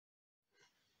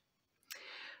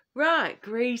Right,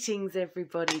 greetings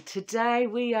everybody. Today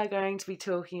we are going to be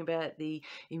talking about the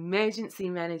Emergency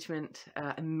Management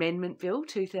Amendment Bill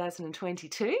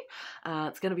 2022.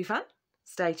 It's going to be fun.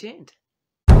 Stay tuned.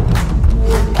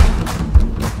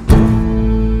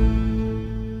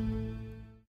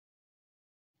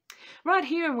 Right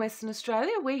here in Western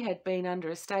Australia, we had been under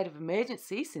a state of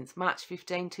emergency since March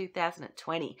 15,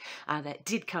 2020. That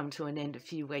did come to an end a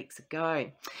few weeks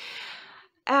ago.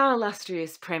 Our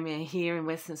illustrious Premier here in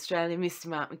Western Australia, Mr.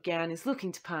 Mark McGowan, is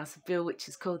looking to pass a bill which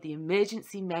is called the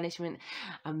Emergency Management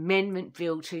Amendment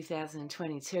Bill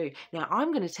 2022. Now,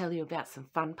 I'm going to tell you about some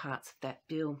fun parts of that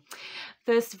bill.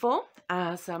 First of all,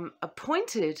 some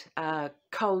appointed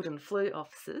cold and flu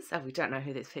officers, we don't know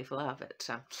who these people are, but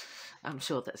I'm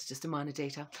sure that's just a minor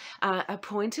detail.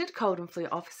 Appointed cold and flu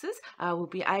officers will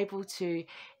be able to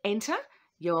enter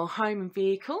your home and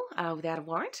vehicle without a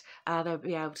warrant. They'll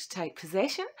be able to take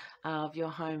possession of your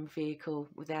home vehicle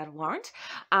without a warrant.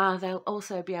 They'll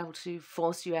also be able to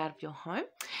force you out of your home,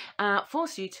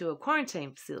 force you to a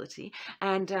quarantine facility,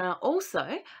 and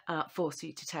also force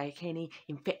you to take any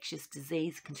infectious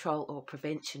disease control or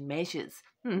prevention measures.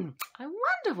 I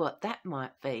wonder what that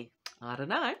might be. I don't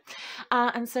know.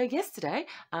 And so yesterday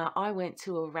I went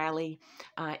to a rally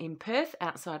in Perth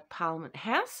outside Parliament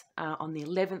House on the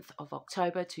 11th of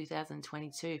October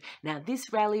 2022. Now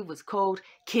this rally was called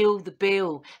Kill the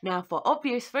Bill. Now for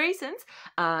obvious reasons,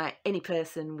 any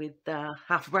person with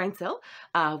half a brain cell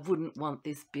wouldn't want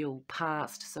this bill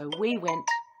passed. So we went...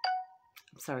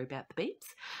 Sorry about the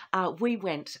beeps. We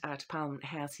went to Parliament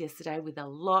House yesterday with a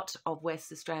lot of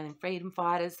West Australian freedom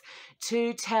fighters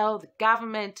to tell the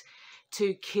government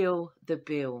to kill the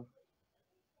bill.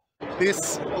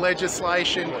 This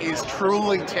legislation is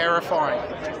truly terrifying.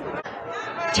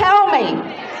 Tell me,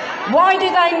 why do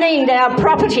they need our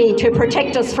property to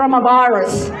protect us from a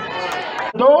virus?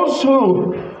 Those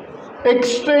who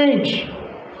exchange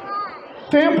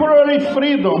temporary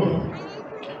freedom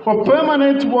for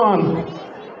permanent one,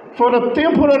 for a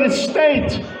temporary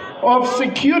state of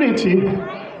security,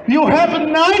 you have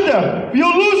neither.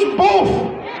 You lose both.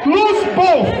 Lose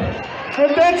both.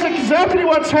 And that's exactly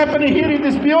what's happening here in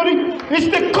this building.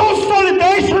 It's the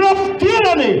consolidation of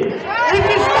tyranny. It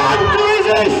is time to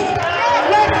resist.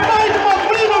 Let's fight for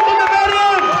freedom to the very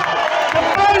end. The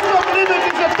fight for freedom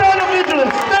is a eternal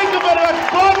vigilance. Thank you very much.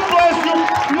 God bless you.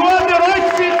 You are the right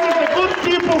citizens, the good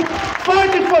people,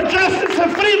 fighting for justice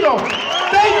and freedom.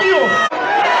 Thank you.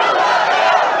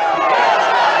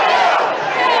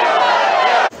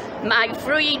 My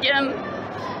freedom,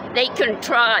 they can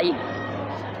try.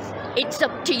 It's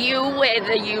up to you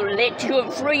whether you let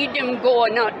your freedom go or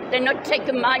not. They're not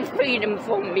taking my freedom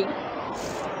from me.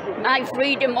 My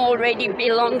freedom already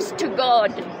belongs to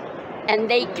God, and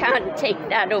they can't take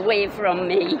that away from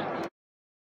me.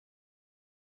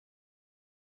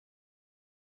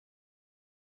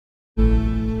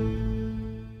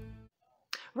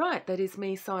 Right, that is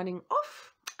me signing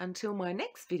off. Until my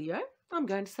next video, I'm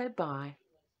going to say bye.